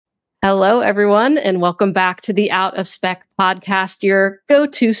Hello, everyone, and welcome back to the Out of Spec podcast, your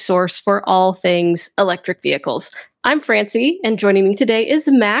go-to source for all things electric vehicles. I'm Francie, and joining me today is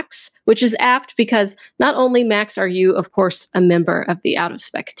Max, which is apt because not only, Max, are you, of course, a member of the Out of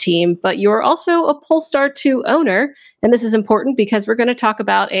Spec team, but you're also a Polestar 2 owner. And this is important because we're going to talk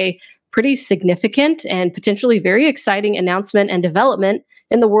about a pretty significant and potentially very exciting announcement and development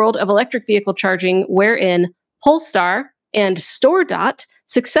in the world of electric vehicle charging, wherein Polestar and StoreDot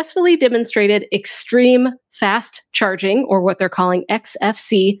successfully demonstrated extreme fast charging, or what they're calling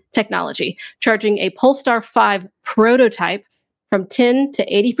XFC technology, charging a Polestar 5 prototype from 10 to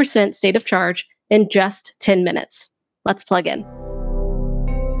 80% state of charge in just 10 minutes. Let's plug in.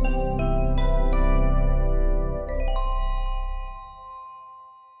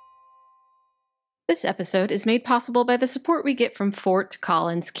 This episode is made possible by the support we get from Fort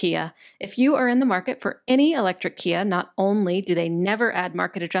Collins Kia. If you are in the market for any electric Kia, not only do they never add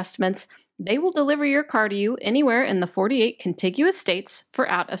market adjustments, they will deliver your car to you anywhere in the 48 contiguous states for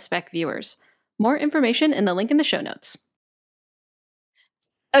out-of-spec viewers. More information in the link in the show notes.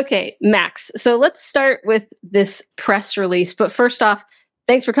 Okay, Max, so let's start with this press release. But first off,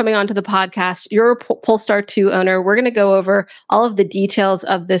 thanks for coming on to the podcast. You're a Polestar 2 owner. We're going to go over all of the details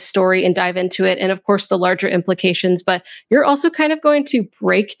of this story and dive into it, and of course, the larger implications. But you're also kind of going to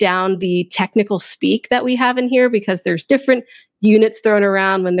break down the technical speak that we have in here, because there's different units thrown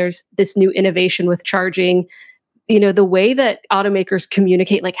around when there's this new innovation with charging. You know, the way that automakers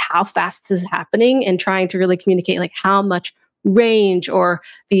communicate, like how fast this is happening, and trying to really communicate like how much range or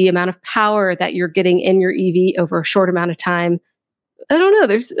the amount of power that you're getting in your EV over a short amount of time. I don't know.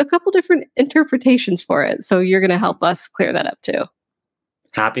 There's a couple different interpretations for it. So you're going to help us clear that up too.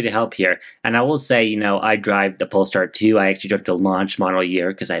 Happy to help here. And I will say, I drive the Polestar 2. I actually drove the launch model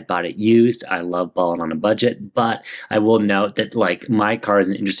year because I bought it used. I love balling on a budget. But I will note that my car is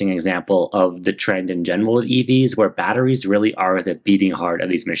an interesting example of the trend in general with EVs, where batteries really are the beating heart of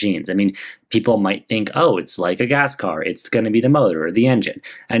these machines. I mean, people might think, oh, it's like a gas car. It's going to be the motor or the engine.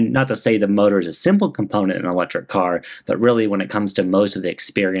 And not to say the motor is a simple component in an electric car, but really when it comes to most of the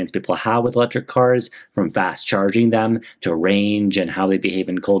experience people have with electric cars, from fast charging them to range and how they behave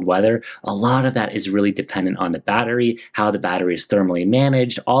in cold weather, a lot of that is really dependent on the battery, how the battery is thermally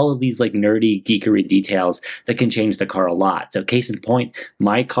managed, all of these nerdy geekery details that can change the car a lot. So case in point,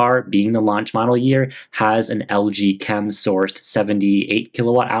 my car, being the launch model year, has an LG Chem sourced 78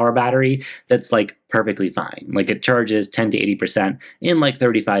 kilowatt hour battery that's perfectly fine. It charges 10 to 80% in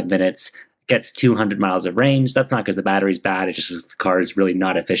 35 minutes. Gets 200 miles of range. That's not because the battery's bad, it's just because the car is really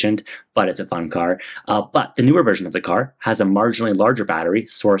not efficient, but it's a fun car. But the newer version of the car has a marginally larger battery,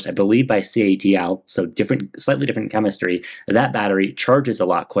 sourced, I believe, by CATL, so slightly different chemistry. That battery charges a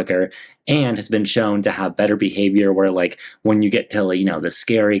lot quicker and has been shown to have better behavior, where when you get to the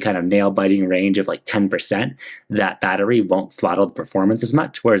scary kind of nail-biting range of 10%, that battery won't throttle the performance as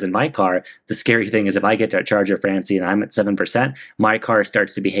much. Whereas in my car, the scary thing is if I get to a charger, Francie, and I'm at 7%, my car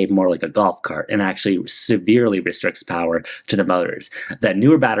starts to behave more like a golf cart and actually severely restricts power to the motors. That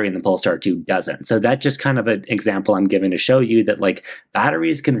newer battery in the Polestar 2 doesn't. So that's just kind of an example I'm giving to show you that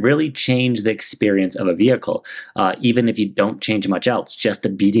batteries can really change the experience of a vehicle, even if you don't change much else. Just the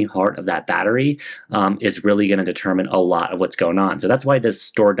beating heart of that battery is really going to determine a lot of what's going on. So that's why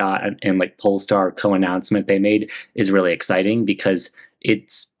this StoreDot and Polestar co-announcement they made is really exciting, because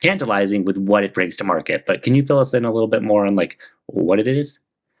it's tantalizing with what it brings to market. But can you fill us in a little bit more on what it is?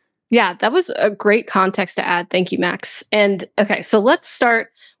 Yeah, that was a great context to add. Thank you, Max. And okay, so let's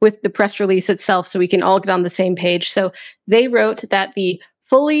start with the press release itself so we can all get on the same page. So they wrote that the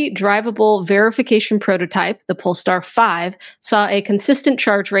fully drivable verification prototype, the Polestar 5, saw a consistent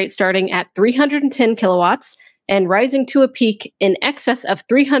charge rate starting at 310 kilowatts and rising to a peak in excess of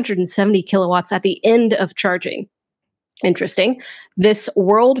 370 kilowatts at the end of charging. Interesting. This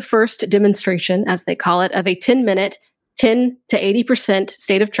world first demonstration, as they call it, of a 10-minute 10 to 80%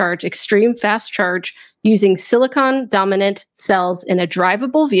 state of charge, extreme fast charge using silicon-dominant cells in a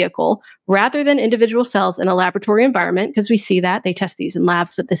drivable vehicle rather than individual cells in a laboratory environment, because we see that they test these in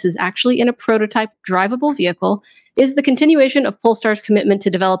labs, but this is actually in a prototype drivable vehicle, is the continuation of Polestar's commitment to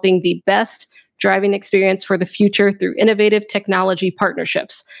developing the best driving experience for the future through innovative technology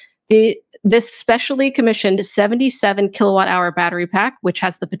partnerships. This specially commissioned 77 kilowatt hour battery pack, which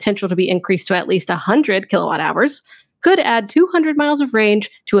has the potential to be increased to at least 100 kilowatt hours, could add 200 miles of range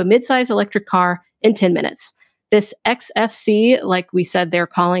to a midsize electric car in 10 minutes. This XFC, like we said, they're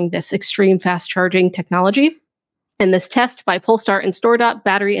calling this extreme fast charging technology. And this test by Polestar and StoreDot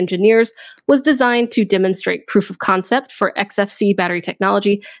battery engineers was designed to demonstrate proof of concept for XFC battery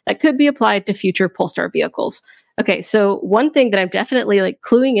technology that could be applied to future Polestar vehicles. Okay, so one thing that I'm definitely like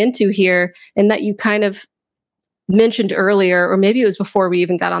cluing into here, and that you kind of mentioned earlier, or maybe it was before we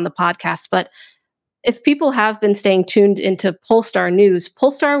even got on the podcast, but if people have been staying tuned into Polestar news,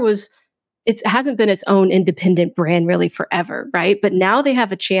 Polestar was it hasn't been its own independent brand really forever, right? But now they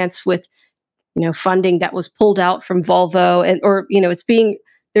have a chance with funding that was pulled out from Volvo, and or it's being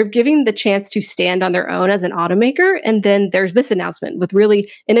they're giving the chance to stand on their own as an automaker. And then there's this announcement with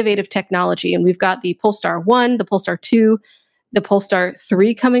really innovative technology, and we've got the Polestar 1, the Polestar 2, the Polestar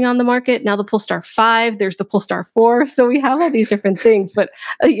 3 coming on the market. Now the Polestar 5, there's the Polestar 4. So we have all these different things, but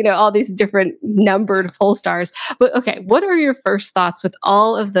all these different numbered Polestars. But okay, what are your first thoughts with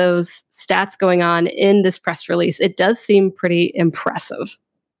all of those stats going on in this press release? It does seem pretty impressive.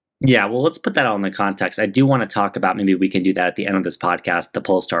 Yeah, well, let's put that all in the context. I do want to talk about, maybe we can do that at the end of this podcast, the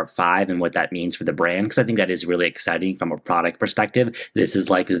Polestar 5 and what that means for the brand, because I think that is really exciting from a product perspective. This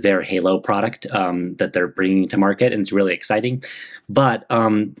is like their Halo product that they're bringing to market, and it's really exciting. But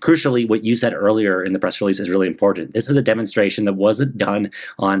crucially, what you said earlier in the press release is really important. This is a demonstration that wasn't done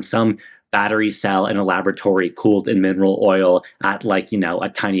on some battery cell in a laboratory cooled in mineral oil at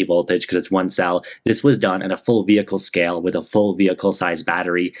a tiny voltage because it's one cell. This was done at a full vehicle scale with a full vehicle size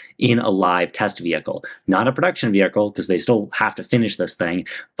battery in a live test vehicle, not a production vehicle because they still have to finish this thing.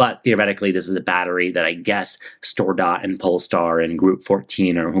 But theoretically, this is a battery that I guess StoreDot and Polestar and Group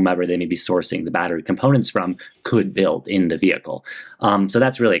 14 or whomever they may be sourcing the battery components from could build in the vehicle. So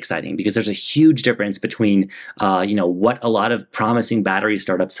that's really exciting because there's a huge difference between what a lot of promising battery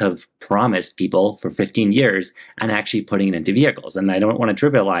startups have promised people for 15 years and actually putting it into vehicles. And I don't want to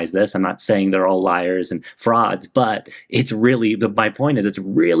trivialize this. I'm not saying they're all liars and frauds, but it's really, my point is it's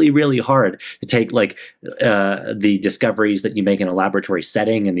really, really hard to take the discoveries that you make in a laboratory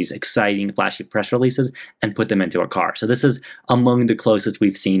setting and these exciting, flashy press releases and put them into a car. So this is among the closest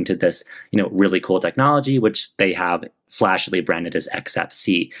we've seen to this, really cool technology, which they have flashily branded as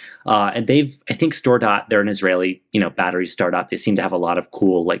XFC. And I think StoreDot, they're an Israeli, battery startup. They seem to have a lot of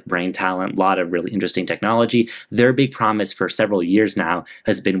cool, brain talent, a lot of really interesting technology. Their big promise for several years now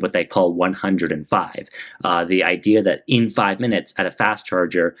has been what they call 105. The idea that in 5 minutes at a fast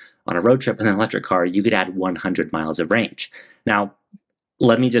charger on a road trip in an electric car, you could add 100 miles of range. Now,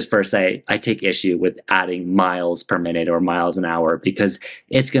 let me just first say, I take issue with adding miles per minute or miles an hour because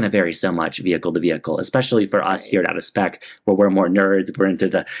it's going to vary so much vehicle to vehicle, especially for us here at Spec, where we're more nerds. We're into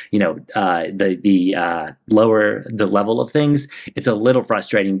the, lower the level of things. It's a little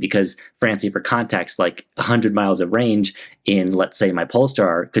frustrating because, Francie, for context, 100 miles of range in, let's say, my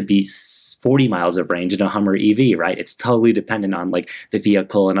Polestar could be 40 miles of range in a Hummer EV, right? It's totally dependent on the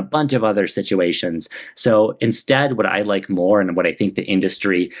vehicle and a bunch of other situations. So instead, what I like more and what I think the industry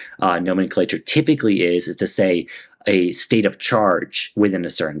nomenclature typically is to say a state of charge within a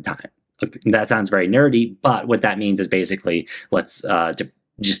certain time. That sounds very nerdy, but what that means is basically, let's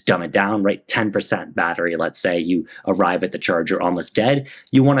just dumb it down, right? 10% battery, let's say you arrive at the charger almost dead,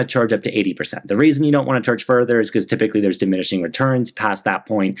 you want to charge up to 80%. The reason you don't want to charge further is because typically there's diminishing returns past that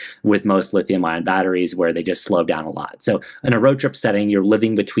point with most lithium-ion batteries where they just slow down a lot. So in a road trip setting, you're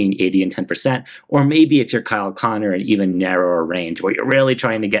living between 80 and 10%, or maybe if you're Kyle Connor, an even narrower range where you're really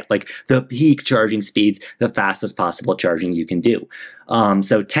trying to get the peak charging speeds, the fastest possible charging you can do.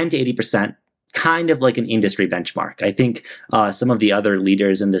 So 10 to 80%, kind of like an industry benchmark. I think some of the other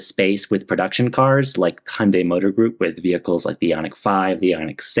leaders in this space with production cars, like Hyundai Motor Group with vehicles like the Ioniq 5, the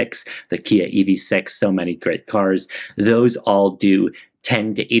Ioniq 6, the Kia EV6, so many great cars, those all do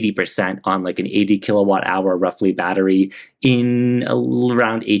 10 to 80% on an 80 kilowatt hour roughly battery in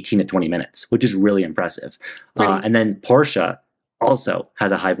around 18 to 20 minutes, which is really impressive. And then Porsche also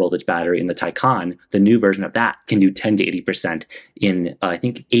has a high voltage battery in the Taycan. The new version of that can do 10 to 80% in, I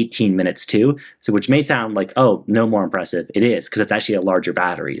think, 18 minutes too. So which may sound like, oh, no more impressive. It is, because it's actually a larger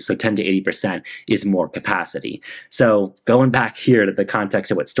battery. So 10 to 80% is more capacity. So going back here to the context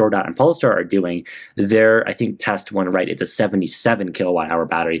of what StoreDot and Polestar are doing, their, I think, test one, right, it's a 77 kilowatt hour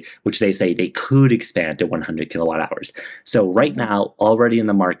battery, which they say they could expand to 100 kilowatt hours. So right now, already in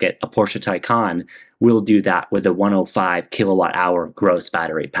the market, a Porsche Taycan will do that with a 105 kilowatt hour gross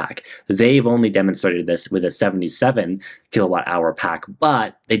battery pack. They've only demonstrated this with a 77 kilowatt hour pack,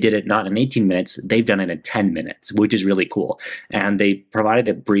 but they did it not in 18 minutes, they've done it in 10 minutes, which is really cool. And they provided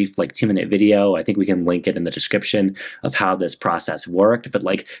a brief 2-minute video. I think we can link it in the description of how this process worked, but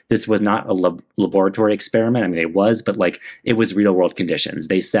this was not a laboratory experiment. I mean, it was, but it was real world conditions.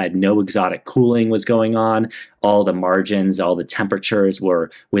 They said no exotic cooling was going on. All the margins, all the temperatures were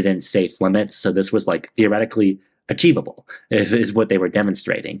within safe limits. So this was theoretically achievable, is what they were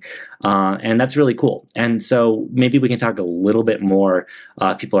demonstrating. And that's really cool. And so maybe we can talk a little bit more,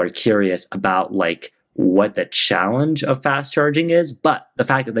 if people are curious about what the challenge of fast charging is, but the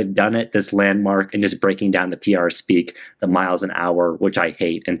fact that they've done it, this landmark, and just breaking down the PR speak, the miles an hour, which I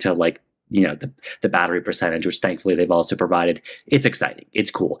hate, until like, the battery percentage, which thankfully they've also provided. It's exciting.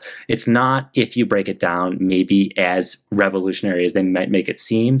 It's cool. It's not, if you break it down, maybe as revolutionary as they might make it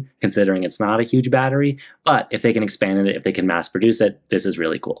seem, considering it's not a huge battery. But if they can expand it, if they can mass produce it, this is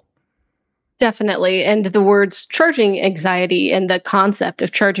really cool. Definitely. And the words charging anxiety and the concept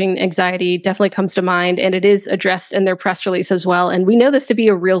of charging anxiety definitely comes to mind. And it is addressed in their press release as well. And we know this to be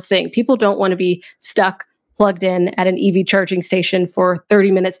a real thing. People don't want to be stuck plugged in at an EV charging station for 30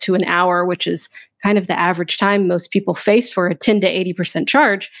 minutes to an hour, which is kind of the average time most people face for a 10 to 80%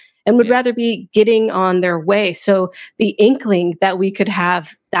 charge, and would rather be getting on their way. So the inkling that we could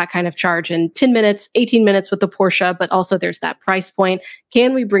have that kind of charge in 10 minutes, 18 minutes with the Porsche, but also there's that price point.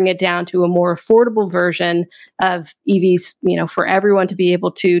 Can we bring it down to a more affordable version of EVs, for everyone to be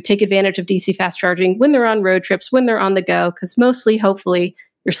able to take advantage of DC fast charging when they're on road trips, when they're on the go? Because mostly, hopefully,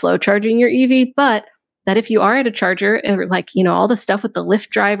 you're slow charging your EV, but that if you are at a charger, or all the stuff with the Lyft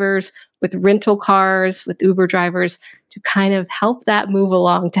drivers, with rental cars, with Uber drivers, to kind of help that move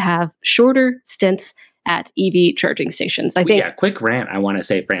along, to have shorter stints at EV charging stations. I think. Yeah, quick rant. I want to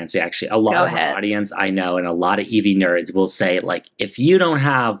say, Francie, actually, a lot of our audience I know, and a lot of EV nerds will say, like, if you don't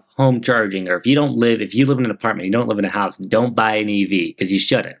have home charging, or if you live in an apartment, you don't live in a house, don't buy an EV, because you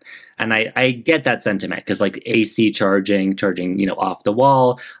shouldn't. And I get that sentiment, because like AC charging, off the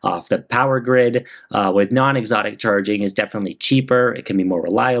wall, off the power grid, with non-exotic charging is definitely cheaper. It can be more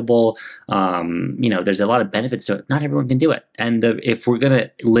reliable. There's a lot of benefits to it. Not everyone can do it. And if we're going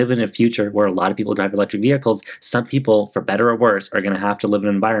to live in a future where a lot of people drive electric vehicles, some people, for better or worse, are going to have to live in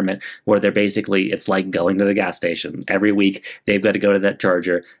an environment where it's like going to the gas station. Every week, they've got to go to that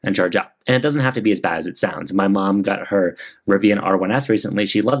charger and charge up. And it doesn't have to be as bad as it sounds. My mom got her Rivian R1S recently.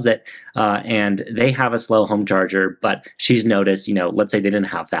 She loves it. And they have a slow home charger, but she's noticed, let's say they didn't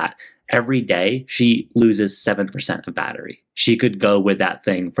have that. Every day, she loses 7% of battery. She could go with that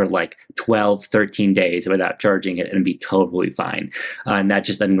thing for like 12, 13 days without charging it and be totally fine. And that's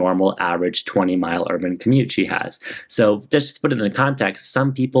just a normal average 20-mile urban commute she has. So just to put it in context,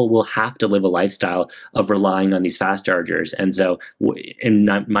 some people will have to live a lifestyle of relying on these fast chargers. And so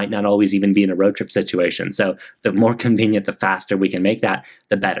it might not always even be in a road trip situation. So the more convenient, the faster we can make that,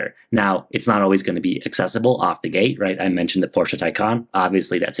 the better. Now, it's not always going to be accessible off the gate, right? I mentioned the Porsche Taycan.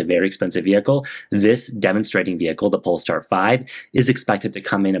 Obviously, that's a very expensive vehicle. This demonstrating vehicle, the Polestar 5, is expected to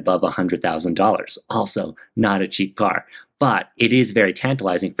come in above $100,000. Also, not a cheap car. But it is very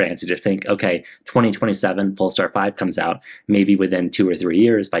tantalizing, Francie, to think, okay, 2027, Polestar 5 comes out. Maybe within 2 or 3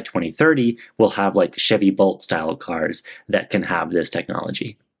 years, by 2030, we'll have like Chevy Bolt style cars that can have this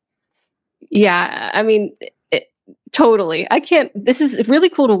technology. Yeah, I mean, totally. This is really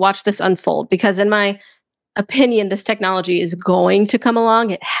cool to watch this unfold, because in my opinion, this technology is going to come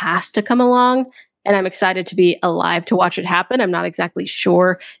along. It has to come along. And I'm excited to be alive to watch it happen. I'm not exactly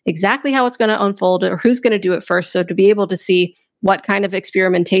sure exactly how it's going to unfold or who's going to do it first. So to be able to see what kind of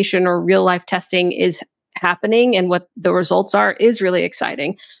experimentation or real life testing is happening and what the results are is really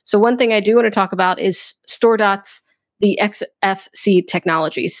exciting. So one thing I do want to talk about is StoreDot's the XFC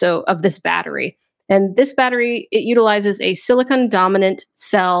technology, so of this battery. And this battery, it utilizes a silicon-dominant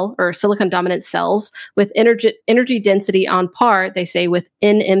cell, or silicon-dominant cells, with energy density on par, they say, with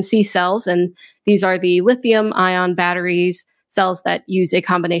NMC cells. And these are the lithium-ion batteries, cells that use a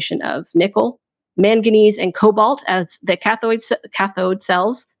combination of nickel, manganese, and cobalt as the cathode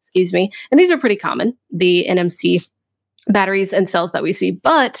cells, And these are pretty common, the NMC batteries and cells that we see.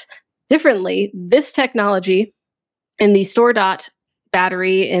 But differently, this technology in the StoreDot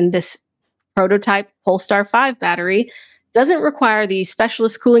battery in this prototype Polestar 5 battery doesn't require the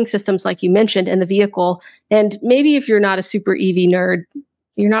specialist cooling systems like you mentioned in the vehicle. And maybe if you're not a super EV nerd,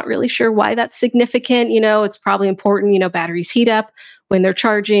 you're not really sure why that's significant. It's probably important, batteries heat up when they're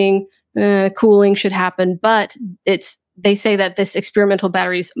charging, cooling should happen, but they say that this experimental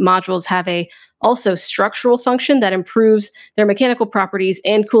batteries modules have a also structural function that improves their mechanical properties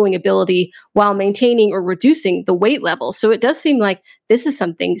and cooling ability while maintaining or reducing the weight level. So it does seem like this is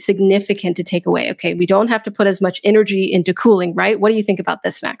something significant to take away. Okay, we don't have to put as much energy into cooling, right? What do you think about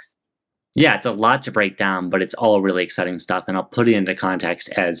this, Max? Yeah, it's a lot to break down, but it's all really exciting stuff. And I'll put it into context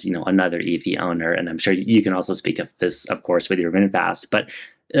as, another EV owner. And I'm sure you can also speak of this, of course, with your VinFast. But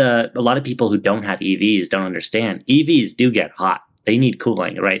a lot of people who don't have EVs don't understand. EVs do get hot. they need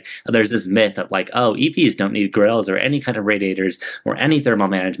cooling, right? There's this myth that like, oh, EVs don't need grills or any kind of radiators or any thermal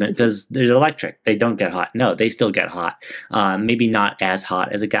management because they're electric. They don't get hot. No, they still get hot. Maybe not as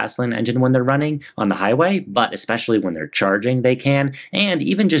hot as a gasoline engine when they're running on the highway, but especially when they're charging, they can. And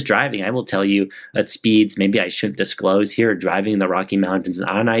even just driving, I will tell you at speeds, maybe I shouldn't disclose here, driving in the Rocky Mountains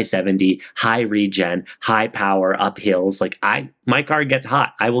on I-70, high regen, high power, up hills, like my car gets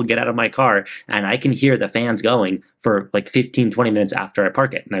hot. I will get out of my car and I can hear the fans going for like 15, 20 minutes after I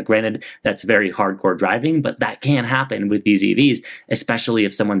park it. Now, granted, that's very hardcore driving, but that can happen with these EVs, especially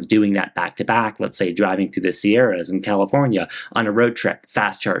if someone's doing that back to back, let's say driving through the Sierras in California on a road trip,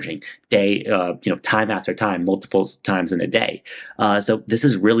 fast charging, day, time after time, multiple times in a day. So this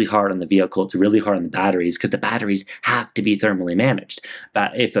is really hard on the vehicle. It's really hard on the batteries because the batteries have to be thermally managed.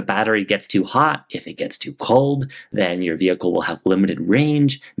 But if a battery gets too hot, if it gets too cold, then your vehicle will have limited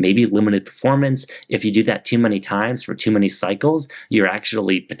range, maybe limited performance. If you do that too many times for too many cycles, you're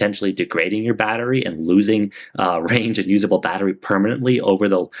actually potentially degrading your battery and losing range and usable battery permanently over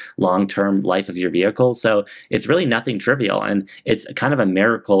the long-term life of your vehicle. So it's really nothing trivial, and it's kind of a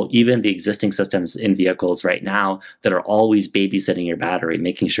miracle, even the existing systems in vehicles right now that are always babysitting your battery,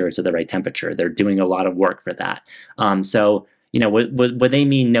 making sure it's at the right temperature. They're doing a lot of work for that. What they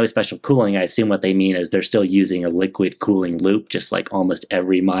mean no special cooling, I assume what they mean is they're still using a liquid cooling loop, just like almost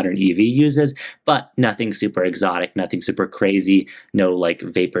every modern EV uses, but nothing super exotic, nothing super crazy, no like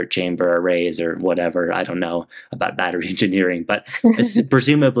vapor chamber arrays or whatever. I don't know about battery engineering, but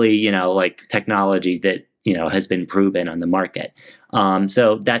presumably, like technology that has been proven on the market.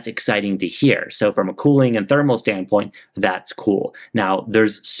 So that's exciting to hear. So from a cooling and thermal standpoint, that's cool. Now,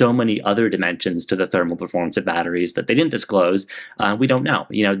 there's so many other dimensions to the thermal performance of batteries that they didn't disclose. We don't know.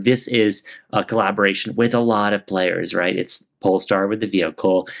 This is a collaboration with a lot of players, right? It's Polestar with the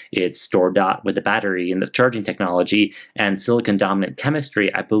vehicle, it's StoreDot with the battery and the charging technology, and silicon dominant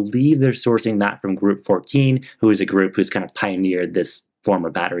chemistry. I believe they're sourcing that from Group 14, who is a group who's kind of pioneered this form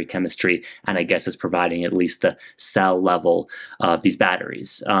of battery chemistry, and I guess is providing at least the cell level of these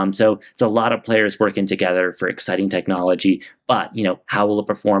batteries. So it's a lot of players working together for exciting technology, but how will it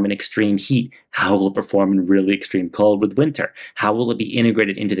perform in extreme heat? How will it perform in really extreme cold with winter? How will it be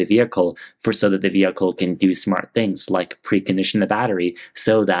integrated into the vehicle so that the vehicle can do smart things like precondition the battery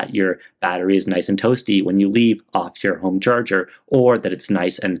so that your battery is nice and toasty when you leave off your home charger, or that it's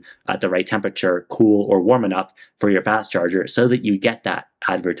nice and at the right temperature, cool or warm enough for your fast charger so that you get that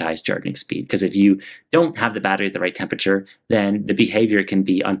advertised charging speed. Because if you don't have the battery at the right temperature, then the behavior can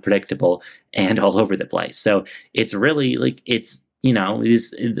be unpredictable and all over the place. So it's really like it's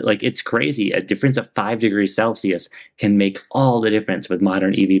crazy. A difference of 5 degrees Celsius can make all the difference with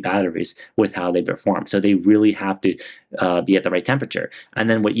modern EV batteries with how they perform. So they really have to be at the right temperature. And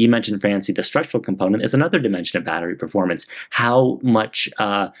then what you mentioned, Francie, the structural component is another dimension of battery performance. How much,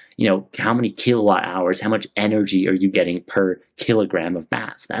 how many kilowatt hours, how much energy are you getting per kilogram of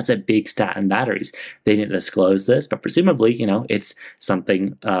mass? That's a big stat in batteries. They didn't disclose this, but presumably, it's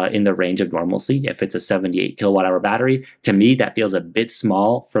something in the range of normalcy. If it's a 78 kilowatt hour battery, to me, that feels a bit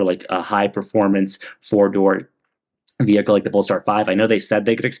small for like a high performance 4-door vehicle like the Polestar 5. I know they said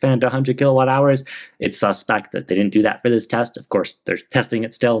they could expand to 100 kilowatt hours. It's suspect that they didn't do that for this test. Of course, they're testing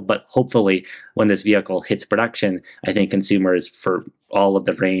it still, but hopefully when this vehicle hits production, I think consumers, for all of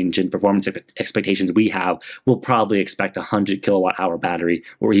the range and performance expectations we have, will probably expect a 100 kilowatt hour battery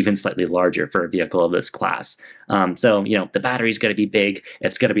or even slightly larger for a vehicle of this class. So the battery's got to be big.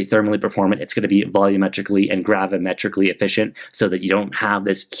 It's got to be thermally performant. It's going to be volumetrically and gravimetrically efficient so that you don't have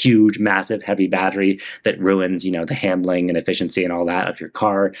this huge, massive, heavy battery that ruins, the handling and efficiency and all that of your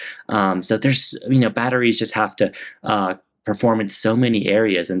car. So there's, batteries just have to perform in so many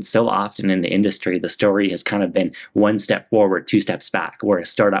areas, and so often in the industry, the story has kind of been 1 step forward, 2 steps back, where a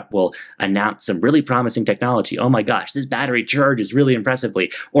startup will announce some really promising technology. Oh my gosh, this battery charges really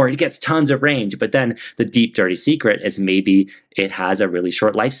impressively, or it gets tons of range. But then the deep, dirty secret is maybe it has a really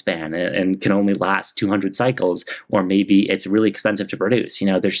short lifespan and can only last 200 cycles, or maybe it's really expensive to produce.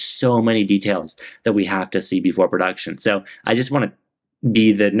 There's so many details that we have to see before production. So I just want to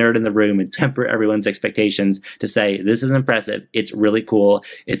be the nerd in the room and temper everyone's expectations to say, this is impressive. It's really cool.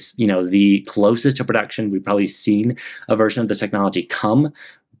 It's, the closest to production we've probably seen a version of this technology come,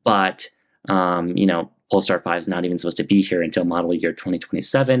 but, Polestar 5 is not even supposed to be here until model year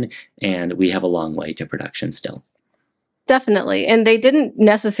 2027, and we have a long way to production still. Definitely. And they didn't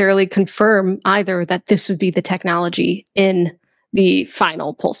necessarily confirm either that this would be the technology in the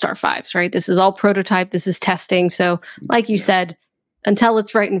final Polestar 5s, right? This is all prototype. This is testing. So like you said, until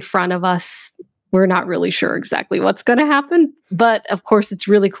it's right in front of us, we're not really sure exactly what's going to happen. But of course, it's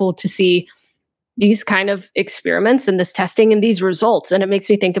really cool to see these kind of experiments and this testing and these results. And it makes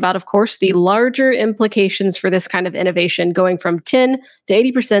me think about, of course, the larger implications for this kind of innovation going from 10 to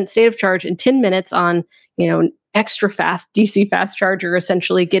 80% state of charge in 10 minutes on, an extra fast DC fast charger,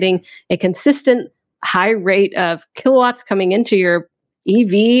 essentially getting a consistent high rate of kilowatts coming into your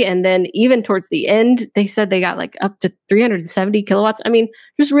EV. And then even towards the end, they said they got like up to 370 kilowatts. I mean,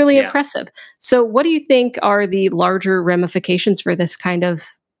 just really impressive. So what do you think are the larger ramifications for this kind of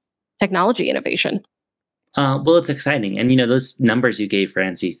technology innovation? Well, it's exciting. And, those numbers you gave,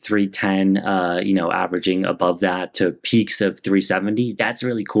 Francie, 310, averaging above that to peaks of 370, that's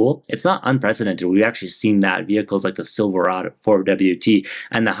really cool. It's not unprecedented. We've actually seen that vehicles like the Silverado 4WT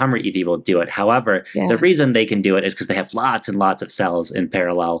and the Hummer EV will do it. However, the reason they can do it is because they have lots and lots of cells in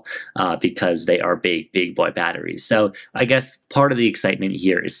parallel because they are big boy batteries. So I guess part of the excitement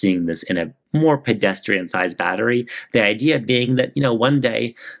here is seeing this in a more pedestrian-sized battery. The idea being that, one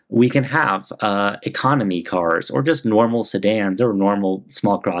day we can have economy cars or just normal sedans or normal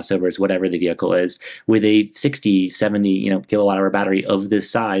small crossovers, whatever the vehicle is, with a 60, 70, kilowatt hour battery of this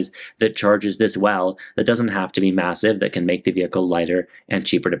size that charges this well, that doesn't have to be massive, that can make the vehicle lighter and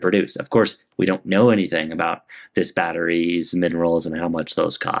cheaper to produce. Of course, we don't know anything about this battery's minerals and how much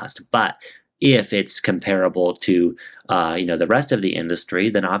those cost, but if it's comparable to, the rest of the industry,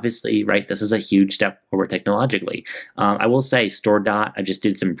 then obviously, right, this is a huge step forward technologically. I will say StoreDot, I just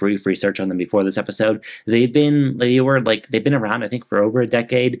did some brief research on them before this episode. They've been around, I think, for over a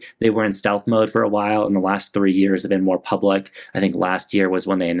decade. They were in stealth mode for a while. In the last 3 years, they've been more public. I think last year was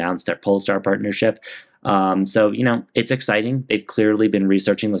when they announced their Polestar partnership. So, it's exciting. They've clearly been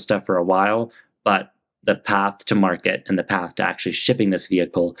researching this stuff for a while, but the path to market and the path to actually shipping this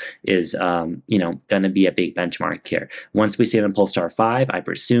vehicle is, going to be a big benchmark here. Once we see it in Polestar 5, I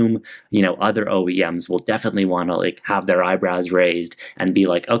presume, other OEMs will definitely want to have their eyebrows raised and be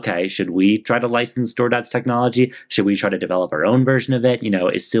like, okay, should we try to license StoreDot's technology? Should we try to develop our own version of it?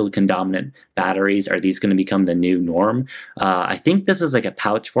 Is silicon dominant batteries, are these going to become the new norm? I think this is like a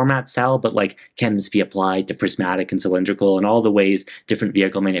pouch format cell, but can this be applied to prismatic and cylindrical and all the ways different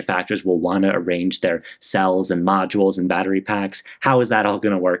vehicle manufacturers will want to arrange their cells and modules and battery packs? How is that all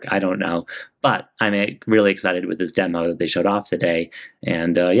going to work? I don't know. But I'm really excited with this demo that they showed off today.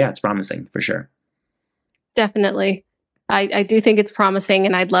 And it's promising for sure. Definitely. I do think it's promising,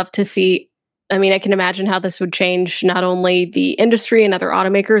 and I'd love to see. I mean, I can imagine how this would change not only the industry and other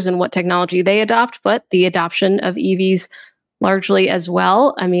automakers and what technology they adopt, but the adoption of EVs largely as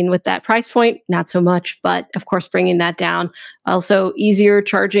well. I mean, with that price point, not so much, but of course, bringing that down. Also, easier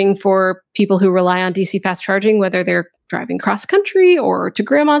charging for people who rely on DC fast charging, whether they're driving cross country or to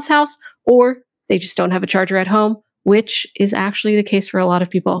grandma's house, or they just don't have a charger at home, which is actually the case for a lot of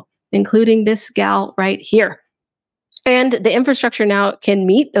people, including this gal right here. And the infrastructure now can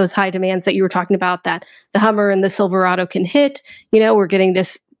meet those high demands that you were talking about that the Hummer and the Silverado can hit. We're getting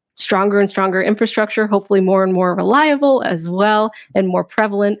this stronger and stronger infrastructure, hopefully more and more reliable as well and more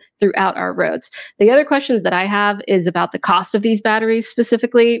prevalent throughout our roads. The other questions that I have is about the cost of these batteries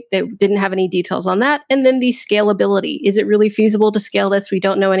specifically. They didn't have any details on that. And then the scalability. Is it really feasible to scale this? We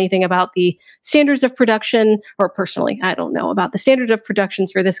don't know anything about the standards of production, or personally, I don't know about the standards of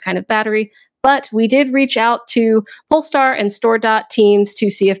productions for this kind of battery. But we did reach out to Polestar and StoreDot teams to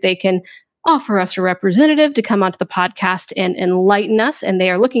see if they can offer us a representative to come onto the podcast and enlighten us. And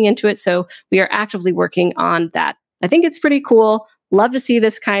they are looking into it. So we are actively working on that. I think it's pretty cool. Love to see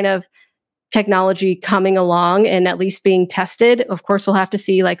this kind of technology coming along and at least being tested. Of course, we'll have to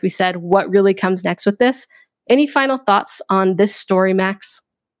see, like we said, what really comes next with this. Any final thoughts on this story, Max?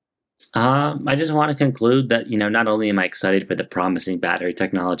 I just want to conclude that, not only am I excited for the promising battery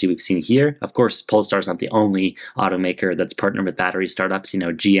technology we've seen here, of course, Polestar is not the only automaker that's partnered with battery startups.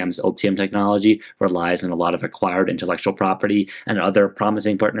 GM's Ultium technology relies on a lot of acquired intellectual property and other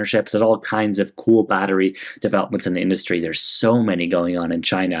promising partnerships. There's all kinds of cool battery developments in the industry. There's so many going on in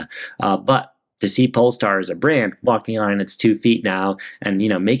China. But to see Polestar as a brand walking on its 2 feet now and,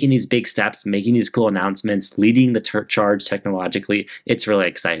 making these big steps, making these cool announcements, leading the charge technologically, it's really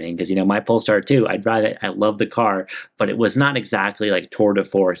exciting because, my Polestar 2, I drive it, I love the car, but it was not exactly like tour de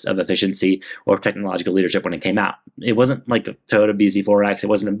force of efficiency or technological leadership when it came out. It wasn't like a Toyota BZ4X. It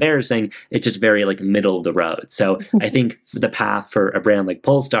wasn't embarrassing. It's just very middle of the road. So I think the path for a brand like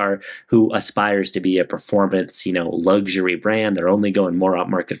Polestar, who aspires to be a performance, luxury brand, they're only going more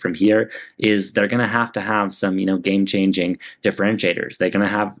upmarket from here, is is they're going to have some, game-changing differentiators. They're going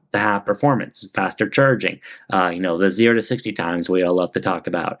to have performance, faster charging, the 0 to 60 times we all love to talk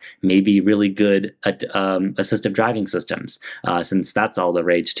about. Maybe really good assistive driving systems, since that's all the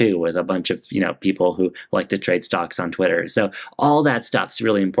rage too, with a bunch of people who like to trade stocks on Twitter. So all that stuff's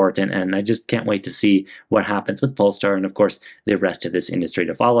really important, and I just can't wait to see what happens with Polestar, and of course the rest of this industry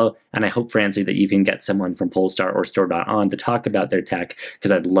to follow. And I hope, Francie, that you can get someone from Polestar or StoreDot on to talk about their tech,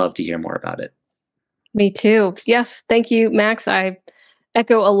 because I'd love to hear more about it. Me too. Yes, thank you, Max. I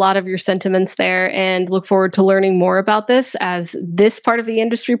echo a lot of your sentiments there and look forward to learning more about this as this part of the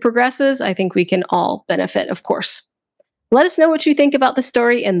industry progresses. I think we can all benefit, of course. Let us know what you think about the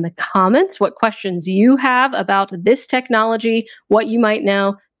story in the comments, what questions you have about this technology, what you might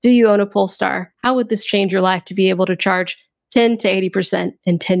know. Do you own a Polestar? How would this change your life to be able to charge 10 to 80%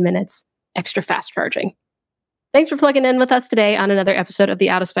 in 10 minutes? Extra fast charging. Thanks for plugging in with us today on another episode of the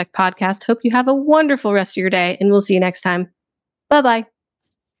Out of Spec podcast. Hope you have a wonderful rest of your day, and we'll see you next time. Bye-bye.